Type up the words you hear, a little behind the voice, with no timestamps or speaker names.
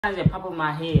I just pop up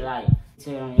my head like,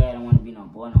 tell them yeah, I don't want to be no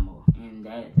boy no more, and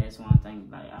that's one thing.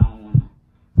 Like I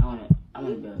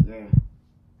wanna be a girl.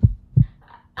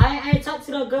 I ain't talked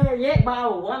to the girl yet, but I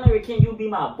was wondering, can you be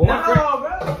my boyfriend? No,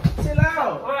 bro, chill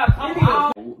out. Bro, come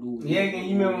on. Yeah,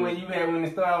 you remember when you had when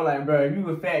the store, I was like, bro, if you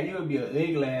were fat, you would be an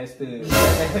ugly ass stud.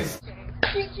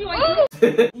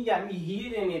 You got me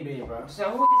heated in that bed, bro. So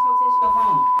who this gonna text your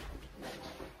phone?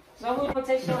 So who gonna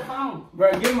text your phone?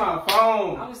 Bro, get my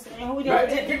phone. I'm saying who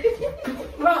this?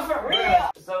 Bro, for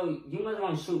real. So you must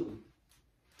want to shoot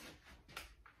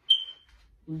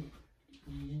me.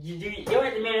 You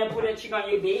at the man that put that chick on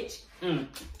you, bitch.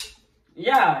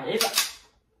 Yeah, it's.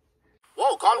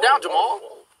 Whoa, calm down, Jamal.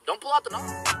 Don't pull out the number.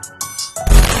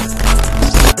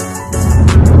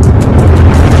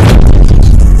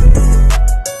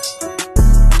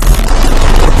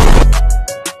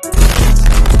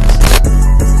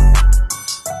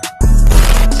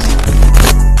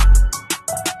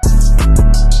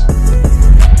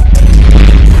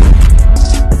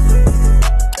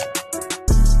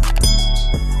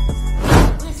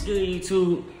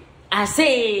 I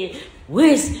said,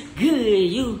 what's good,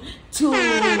 you two?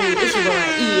 It's your boy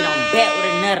E, and I'm back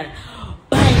with another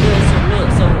banger.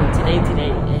 So today,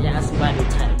 y'all somebody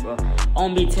tight, bro. I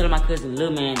don't be telling my cousin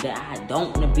Lil Man that I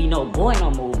don't wanna be no boy no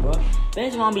more, bro.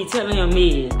 Best one I be telling him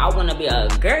is I wanna be a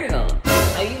girl.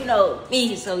 So you know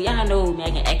me, so y'all know me,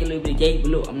 I can act a little bit gay, but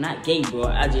look, I'm not gay, bro.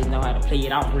 I just know how to play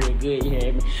it off real good, you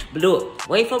hear me? But look,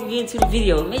 wait before we get into the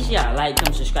video, make sure y'all like,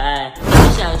 come subscribe.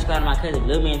 Make sure y'all subscribe to my cousin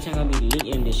Lil Man channel, gonna be linked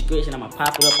in the description. I'm gonna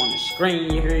pop it up on the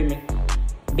screen, you hear me?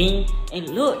 Bean. And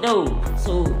look though,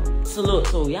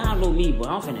 so y'all know me, but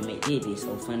I'm finna make this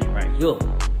so funny right here.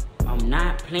 I'm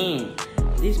not playing.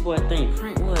 This boy think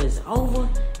prank was over.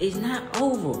 It's not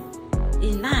over.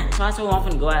 It's not. So I told him I'm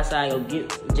finna go outside,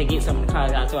 get some of the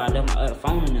cars out. So I left my other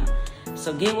phone in there.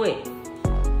 So get what?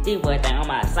 This boy think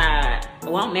I'm outside.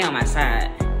 Well, I'm now on my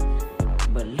side.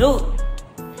 But look,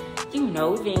 you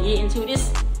know, we been getting into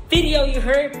this video, you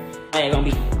heard? Hey, I'm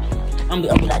be like that. I'm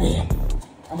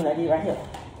be like this right here.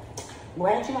 Boy,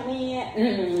 ain't you my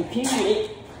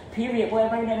man? Period, boy,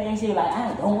 right there, they say, like,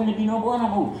 I don't want to be no boy no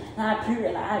more. Nah,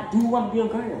 period, like, I do want to be a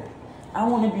girl. I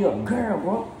want to be a girl,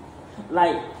 bro.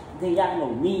 Like, y'all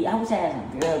know me. I wish I had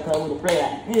some girl color with a play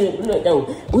like good, but look,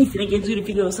 though, we finna get to the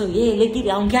video, so yeah, let's get it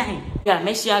on game. Yeah,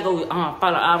 make sure y'all go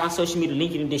follow all my social media,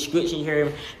 link in the description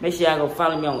here. Make sure y'all go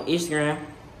follow me on Instagram,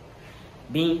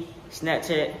 Bean,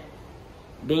 Snapchat,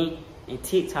 Bean, and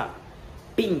TikTok.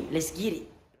 Bean, let's get it.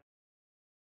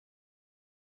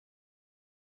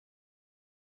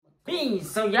 Bean,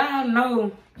 so y'all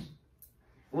know,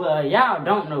 well, y'all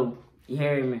don't know, you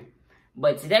hear me?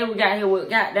 But today we got here with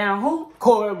goddamn who?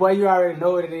 Cory, boy, you already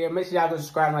know what it is. Make sure y'all go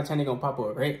subscribe to my channel, gonna pop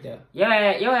up right there. Yo,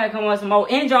 come on some more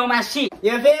intro on my shit.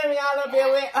 You feel me? Y'all up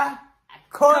here with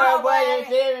Cory, boy, you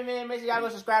feel me, man? Make sure y'all go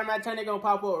subscribe to my channel, gonna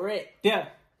pop up right there.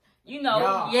 You know,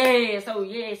 so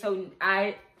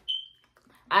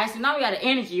so now we got the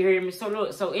energy, you hear me? So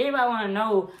look, so everybody wanna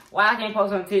know why I can't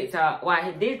post on TikTok.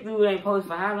 Why this dude ain't post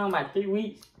for how long? About 3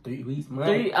 weeks? 3 weeks,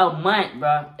 a month,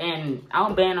 bro. And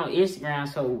I'm banned on Instagram,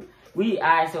 so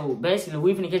so basically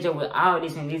we finna catch up with all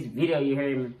this in this video, you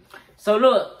hear me? So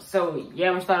look, so yeah,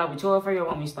 I'm gonna start off with yours for you, or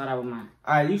want me to start off with mine?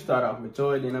 Alright, you start off with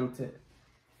yours, then I'm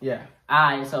yeah.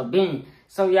 Alright, so Ben,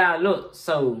 so y'all look,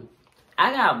 so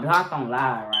I got blocked on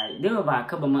live, right? This was about a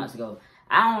couple months ago.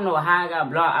 I don't know how I got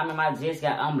blocked. I remember I just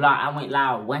got unblocked. I went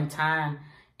live one time,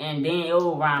 and then it was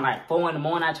around like 4 in the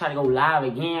morning. I tried to go live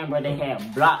again, but they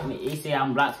had blocked me. It said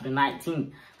I'm blocked to the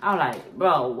 19th. I was like,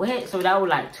 bro, what? So that was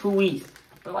like 2 weeks.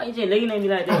 But why you just looking at me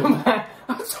like that?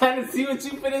 I'm trying to see what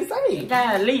you finna say.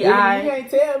 Golly, you ain't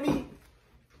tell me.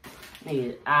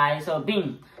 Nigga, alright, so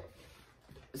Bean.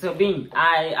 So Bean,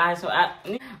 so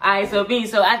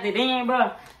after then,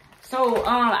 bro. So,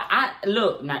 I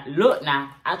look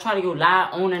now, I try to go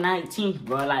live on the 19th,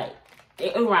 bro, like,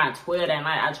 it was around 12 that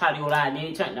night, I tried to go live, then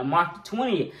it turned to March the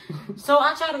 20th, so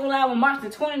I tried to go live on March the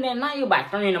 20th that night, it was about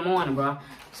 3 in the morning, bro,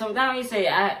 so now he say,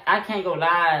 I can't go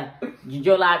live,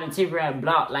 your live in temporary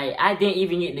block, like, I didn't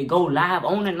even get to go live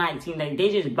on the 19th, like, they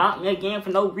just blocked me again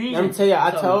for no reason. Let me tell you,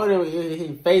 I told him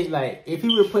his face, like, if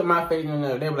he would put my face on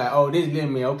there, they were like, oh, this little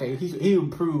man, okay, he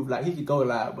would prove, like, he could go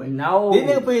live, but no. This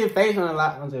nigga put his face on the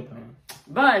live, I'm just playing.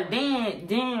 But then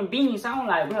Beanie sound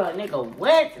like, bro, nigga,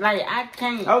 what? Like, I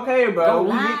can't. Okay, bro.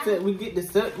 We get the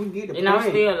and point. I'm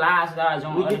still live, so I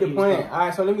don't. We get the point. All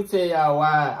right, so let me tell y'all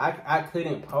why I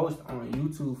couldn't post on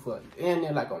YouTube for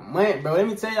like a month, bro. Let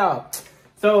me tell y'all.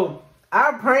 So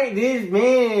I pranked this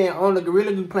man on the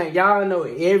Gorilla Glue prank. Y'all know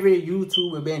every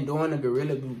YouTuber been doing the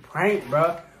Gorilla Glue prank,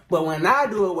 bro. But when I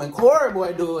do it, when Cory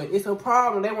boy do it, it's a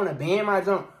problem. They want to ban my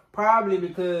jump. Probably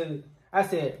because I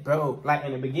said, bro, like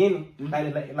in the beginning,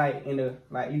 like in the,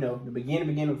 like, you know, the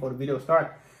beginning before the video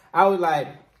started, I was like,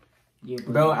 yeah,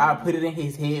 bro, I put it in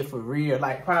his head for real.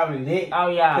 Like, probably that. Oh,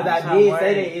 yeah. Because I did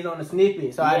say that it's on the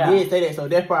snippet. So I did say that. So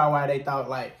that's probably why they thought,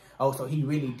 like, oh, so he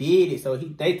really did it. So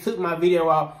they took my video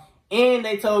off and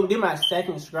they told me this my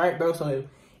second strike, bro. So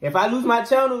if I lose my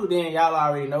channel, then y'all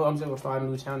already know I'm just going to start a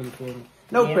new channel, you feel me?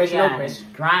 No pressure, no pressure.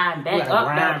 Grind back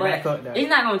up, though. It's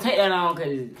not going to take that long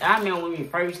because I remember when we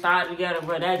first started together,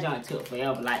 bro, that junk took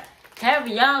forever. Like,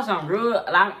 having y'all some real,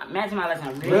 like, imagine my, like,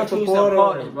 some real true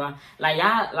supporters, bro. Like,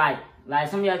 y'all, like,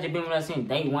 some of y'all just been with us since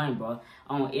day one, bro,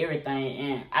 on everything.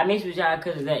 And I miss with y'all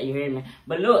because of that, you hear me?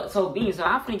 But look, so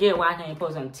I forget why I can't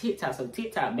post on TikTok. So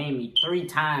TikTok banned me 3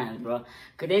 times, bro.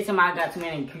 Because they tell me I got too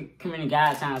many community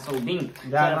guidelines. So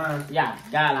guidelines? Yeah,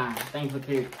 guidelines. Thank you for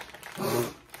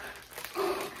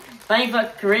Thanks for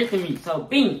correcting me. So,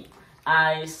 so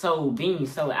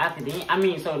after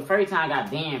then, so the first time I got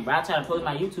banned, bro, I tried to post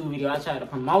my YouTube video, I tried to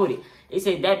promote it. It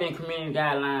said that been community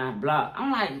guideline blocked.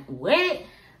 I'm like, what?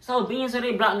 So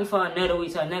they blocked me for another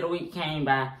week, so another week came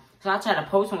by. So I tried to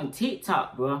post on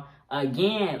TikTok, bro.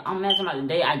 Again, I'm not talking about the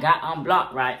day I got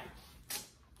unblocked, right?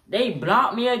 They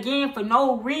blocked me again for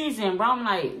no reason, bro. I'm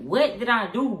like, what did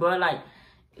I do, bro? Like,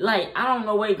 I don't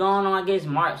know what's going on. I guess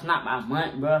March, not by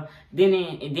month, bro. Then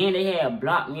they had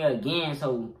blocked me again.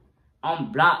 So,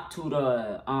 I'm blocked to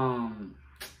the,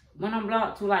 when I'm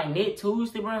blocked to, like, next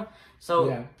Tuesday, bro.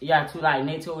 So, yeah, to, like,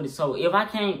 next Tuesday. So, if I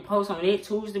can't post on next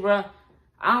Tuesday, bro,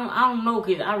 I don't know,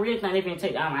 because I really think they finna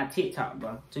take down my TikTok,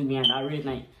 bro. To be honest, I really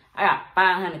think. I got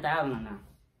 500,000 on now.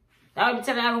 That would be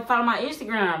telling me I don't follow my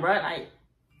Instagram, bro. Like,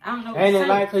 I don't know what and then,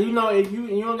 like, cause you know, if you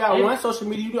don't got one social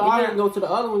media, you always go to the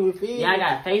other one, you feel? Yeah, I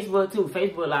got Facebook too.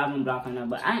 Facebook Live I'm blocking that,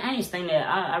 but I ain't saying that.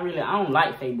 I don't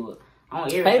like Facebook. I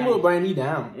don't Facebook bring me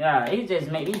down. Yeah, it just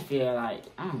make me feel like,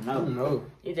 I don't know.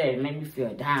 It just make me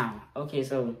feel down. Okay,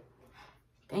 so,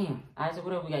 damn. Isaac,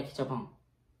 what else we got to catch up on?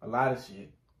 A lot of shit.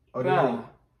 Oh, bro.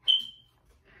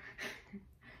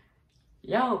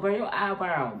 Yo, bro, your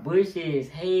eyebrow bushy as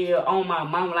hell on my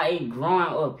mama, like it growing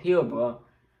up here, bro.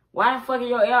 Why the fuck are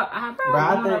your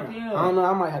eyebrow growing up here? I don't know,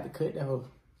 I might have to cut that hoe.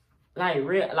 Like,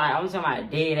 real, like, I'm talking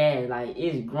about dead ass, like,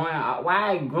 it's growing out.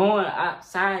 Why it growing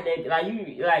outside that, like,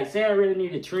 you, like, Sam really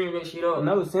need to trim that shit up.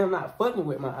 No, Sam not fucking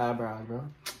with my eyebrows, bro.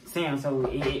 Sam, so,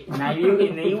 now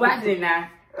you watch it now.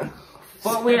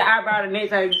 Fuck with the eyebrow the next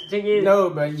time you check it. No,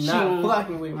 bro, you not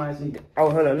fucking with my shit. Oh,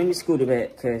 hold on, let me scoot it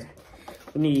back, cause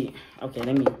we need, okay,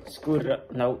 let me scoot it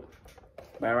up. Nope.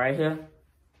 Right here.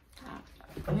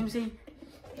 Let me see.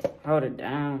 Hold it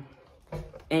down.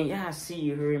 And y'all see,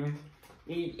 you hear me?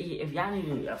 If y'all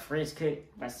need a fresh cut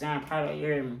by Sam Product, you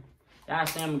hear me? Y'all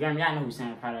Sam McGurn, y'all know who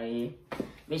Sam Product is.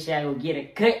 Make sure y'all go get a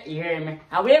cut, you hear me?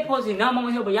 I will post his number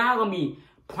on here, but y'all gonna be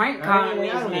prank calling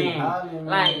this man.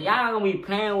 Like, y'all gonna be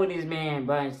playing with this man,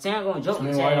 but Sam gonna joke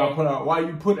with y'all. Why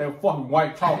you put that fucking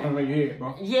white chalk on your head,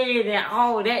 bro? Yeah, then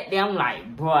all that, then I'm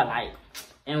like, bro, like,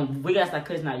 and we gotta start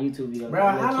cutting our YouTube videos. Bro,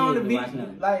 how long the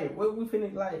video, like, what we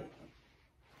finna, like,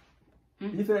 you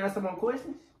finna ask some more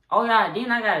questions? Oh, yeah, then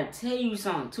I gotta tell you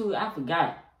something, too. I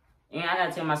forgot. And I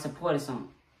gotta tell my supporters something,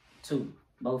 too.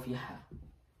 Both y'all.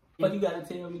 What you gotta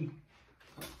tell me?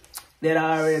 That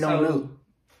I already don't know.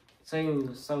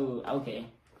 So, okay.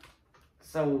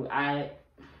 So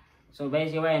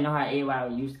basically, I know how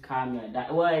everybody used to call me a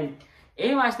dyke. Well,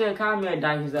 everybody still call me a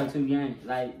dyke and stuff, too, young.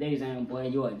 Like, they saying, boy,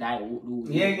 you a dyke.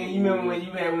 Yeah, you remember when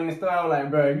you had when the store, I was like,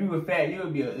 bro, if you were fat, you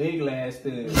would be an ugly ass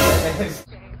stud.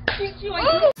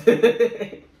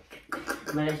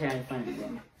 Man, that shit ain't funny, bro.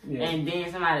 Yeah. And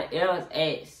then somebody else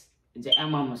asked,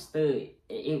 I'm on a stud.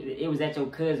 It was at your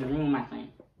cousin's room, I think.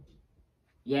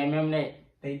 Yeah, remember that?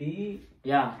 They did?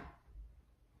 Yeah.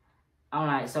 I'm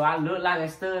like, so I look like a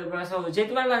stud, bro. So,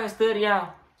 just look like a stud,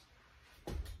 y'all?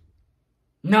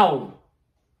 No.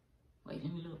 Wait,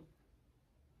 let me look.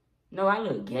 No, I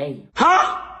look gay.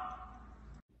 Huh?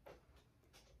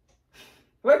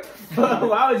 What the fuck?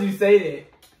 Why would you say that?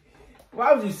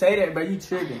 Why would you say that, bro? You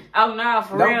tripping. Oh, nah,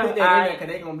 for real. Don't put that in there, because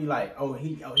they gonna be like, oh,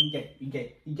 he gay. No,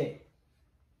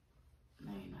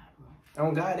 you're not, bro.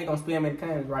 Oh, God, they gonna spam in the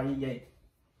comments, right? He gay.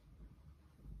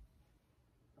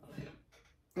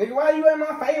 Nigga, why you in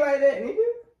my face like that, nigga?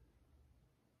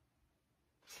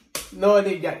 No,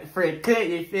 nigga got the fresh cut,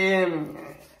 you feel me?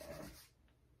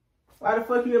 Why the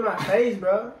fuck you in my face,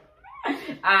 bro?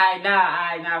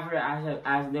 Nah, for real.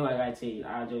 I know what I gotta tell you.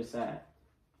 I'll just say.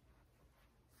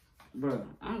 Bro,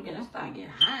 I'm starting to get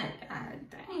hot. God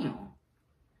damn.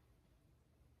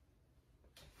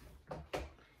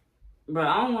 Bro,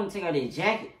 I don't want to take out that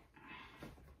jacket.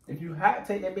 If you hot,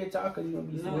 take that bitch off because you gonna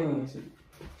be sweating and shit.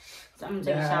 So I'm gonna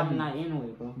take a shower tonight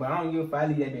anyway, bro. But I don't give a fuck. I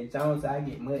leave that bitch on so I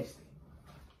get musty.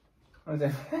 I'm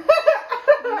saying.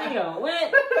 Nigga,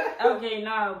 what? Okay,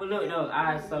 nah, but look, though.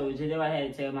 Alright, so just I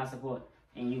had to tell my support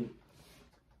and you.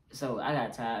 So I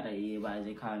got tired of everybody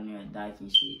just calling me a dyke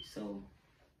and shit. So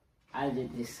I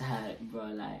just decided, bro,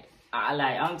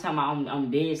 I'm talking about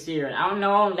I'm dead serious. I don't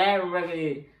know on that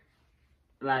record.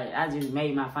 Like, I just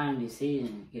made my final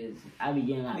decision because I be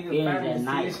getting like feelings at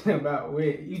night. About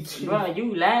what? Bro,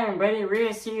 you laughing, bro. It's a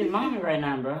real serious moment right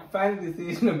now, bro. Final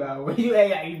decision about what? You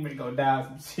ain't got even go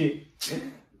down some shit.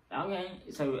 Okay,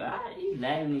 so you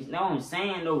laughing. No, I'm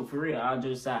saying though, for real, I'll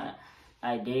just side.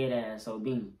 Like, dead ass, so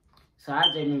being. So I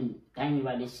just been thinking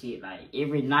about this shit, like,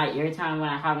 every night, every time when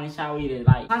I hop in the shower, either,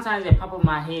 like, sometimes it pop up in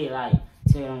my head, like,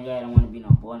 tell them, yeah, I don't want to be no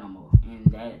boy no more.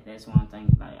 And that's one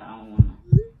thing, like, I want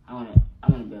to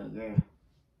be a girl.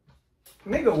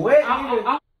 Nigga, what?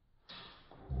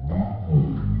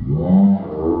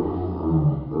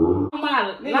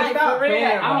 Like, stop for real,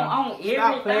 playing, bro. on everything.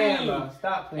 Stop playing, bro.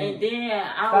 Stop playing. And then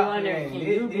I wonder, can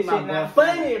you be this my shit not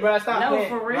funny, bro. Stop no, playing.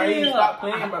 for real. Bro, you stop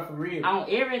playing, bro, for real. On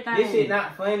everything. This shit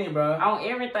not funny, bro. On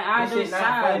everything. I this do shit not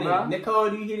side, funny. bro. Nicole,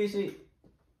 do you hear this shit?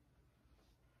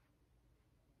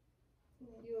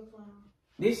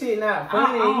 This shit not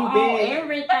funny.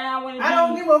 Everything I want to do. I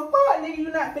don't give a fuck, nigga.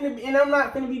 You not finna be, and I'm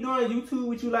not finna be doing YouTube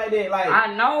with you like that. Like,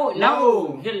 I know,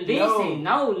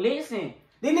 listen.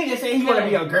 This nigga say he wanna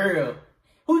be a girl.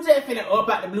 Who just finna up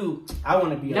out the blue? I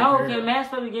wanna be a girl. No, cause man's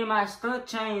supposed to get my stuff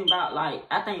changed about like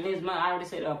I think this month. I already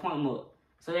set the appointment up,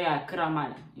 so they gotta cut out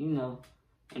my, and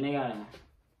they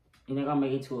gonna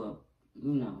make it to a,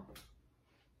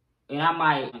 and I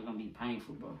might it's gonna be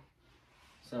painful, bro.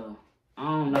 So I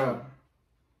don't know. Bro.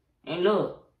 And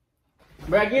look,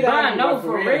 bro, get out no,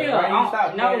 for real. Bro,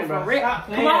 stop playing, for real. Stop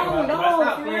playing, Come on, bro. no,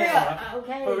 Stop for playing, real. bro.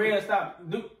 Okay. For real, stop.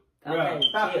 Bro,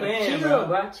 stop playing, chill,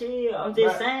 bro. Chill. I'm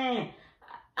just saying.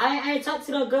 I ain't talked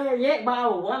to the girl yet, but I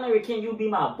was wondering, can you be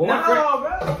my boyfriend? No,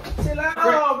 bro. Chill out,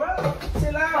 bro.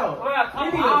 Chill out. Bro,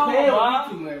 come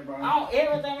on, bro. On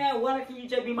everything I wonder, can you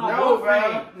just be my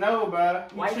boyfriend? No, bro.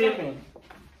 You tripping.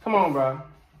 Come on, bro.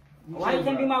 Why you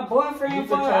can't be my boyfriend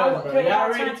for?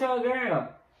 Y'all turn to a girl.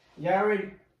 Y'all ready?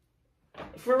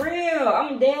 For real,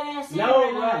 I'm dead ass serious.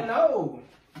 No, bro, no.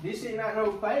 This shit not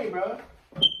no play, bro.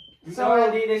 So I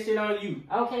did this shit on you.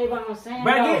 Okay, but I'm saying,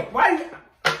 bro,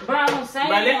 bro, I'm saying,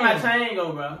 bro, let my chain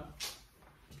go, bro.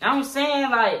 I'm saying,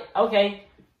 like, okay,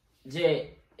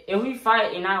 Jay, if we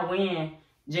fight and I win,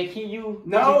 Jay, can you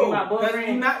be my boyfriend?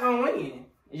 No, you not gonna win.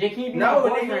 Jay, can you be my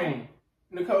boyfriend?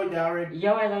 Nicole, y'all ready?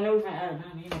 Yo, as I know,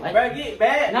 bro, get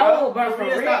back, no, bro, for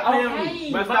real. Stop playing with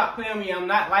me. Bro, stop playing with me. I'm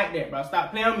not like that, bro.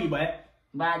 Stop playing with me, bro.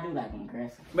 But I do like him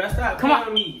aggressive. Bro, stop playing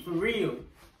with me, for real.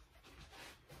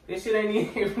 This shit ain't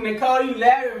even. Nicole, you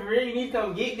laughing for real. You need to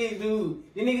come get this dude.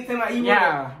 This nigga tell me he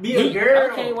wanna be a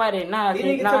girl. Okay, why did nah? This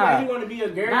nigga tell me he wanna be a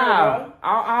girl, bro.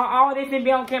 All this finna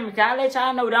be on camera. I let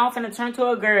y'all know that I'm finna turn to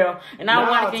a girl, and I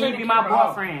want can he be my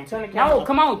boyfriend? No,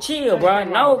 come on, chill, bro.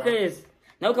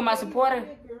 No, cause my supporter.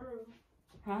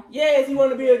 Huh? Yes, he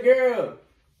wanna be a girl.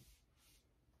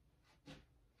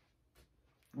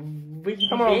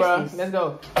 Come on, bro. Let's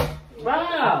go.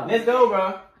 Bro. Let's go,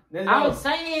 bro. I'm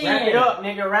saying. Wrap it up,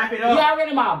 nigga. Wrap it up. You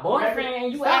already my boyfriend,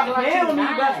 and you act like you with me,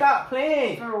 bro. Stop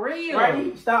playing. For real.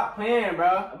 Bro, stop playing,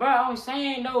 bro. Bro, I'm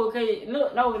saying no, okay.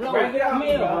 Look, no. Bro, get out come of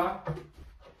here, bro.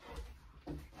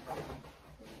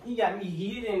 You got me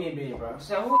heated in that bed, bro.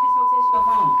 So who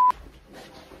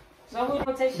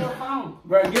just takes your phone?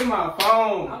 Bro, give my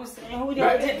phone. I'm saying who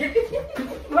just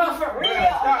bro, for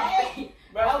real.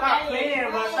 Bro, stop playing,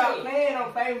 bro. Stop playing.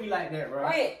 Don't play with me like that, bro.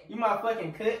 Wait. You my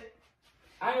fucking cut.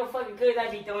 I ain't fucking cuz I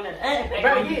be throwing it.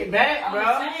 Bro, get back, bro.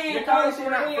 I'm saying, this shit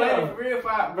not funny for real,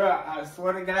 bro. I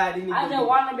swear to God, I just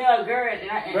want to be a girl.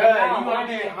 Bro, you want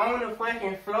to be on the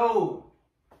fucking floor.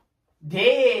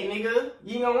 Dead, nigga.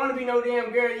 You ain't gonna want to be no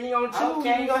damn girl. You ain't gonna choose. Okay,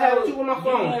 you ain't gonna have to choose with my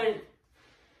phone.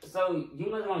 So, you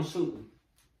must want to shoot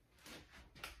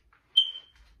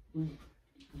me.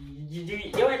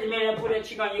 You at the man that put that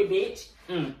chick on your bitch?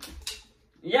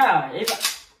 Yeah,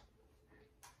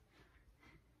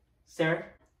 Sir,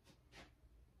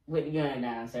 put the gun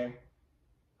down, sir.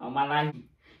 On my life,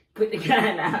 put the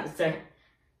gun down, sir.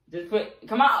 Just put,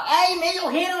 come on. Hey, man,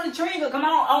 your hand on the trigger. Come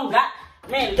on. Oh, God.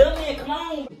 Man, little man, come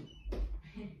on.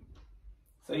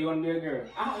 So you want to be a girl?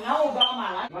 I don't know about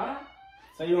my life, bro.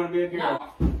 So you want to be a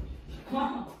girl? No. Come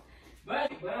on. Bro.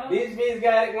 This bitch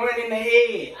got one in the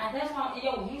head. That's why,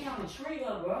 yo, hand on the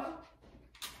trigger, bro.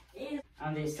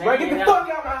 I'm just saying. Bro, get the fuck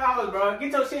out my house, bro.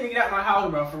 Get your shit and get out my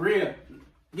house, bro. For real.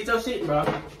 Get your shit, bro.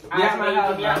 Get Alright, out my so you house,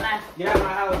 put me out bro. now? Get out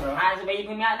my house, bro. Alright, so baby, you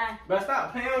put me out now? Bro,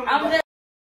 stop playing with me. I'm bro. just...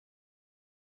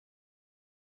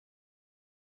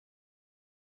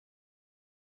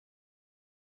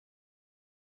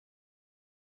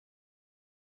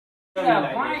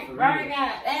 Yeah, Frank, right,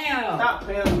 goddamn. Stop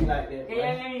playing with me like that. Bro.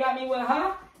 Yeah, you got me with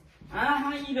her?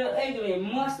 Uh-huh, you the ugly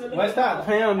monster. Boy, stop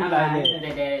playing with me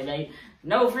like that.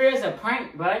 No, for real, it's a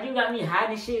prank, bro. You got me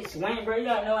hiding shit, swing, bro. You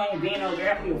gotta know I ain't being no girl.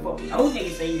 I don't give a fuck. No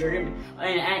nigga say you heard me.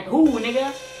 And who,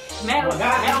 nigga? Man,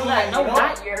 like no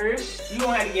hot, you heard. You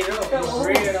don't have to get it up. For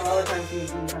real, all the time you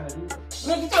trying to do.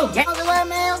 Man, get your gangs away,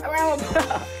 man.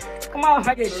 Come on,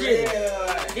 I get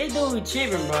tripping. This dude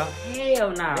tripping, bro.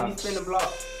 Hell nah. Let me spin the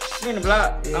block. Spin the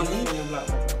block. Yeah, I'm spin the block.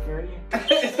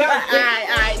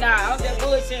 Alright, nah, I'm just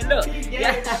bullshitting. Look,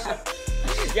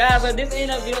 yeah, so this ain't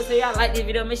no video. So y'all like this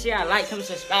video. Make sure y'all like, comment,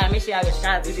 subscribe. Make sure y'all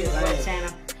subscribe to this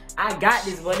channel. I got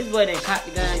this boy. This boy done caught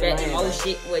the gun back and oh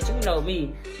shit. What you know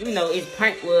me? You know it's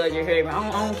prank world. You heard me?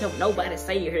 I don't care what nobody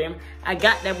say. You heard me? I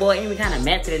got that boy. Even kind of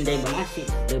mad to the day, but my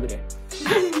shit's still there.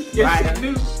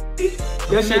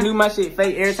 Your shit knew my shit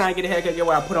fake. Every time I get a haircut, get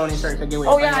what I put on this shirt. Get what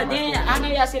oh yeah, then I know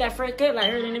y'all see that first cut.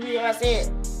 Like heard in the video, I said,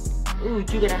 "Ooh,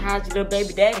 you gotta hide your little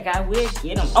baby daddy. I will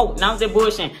get him." Oh, now I'm just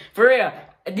bullshitting. For real.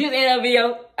 This ain't a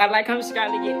video. I like, comment,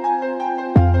 subscribe to get it.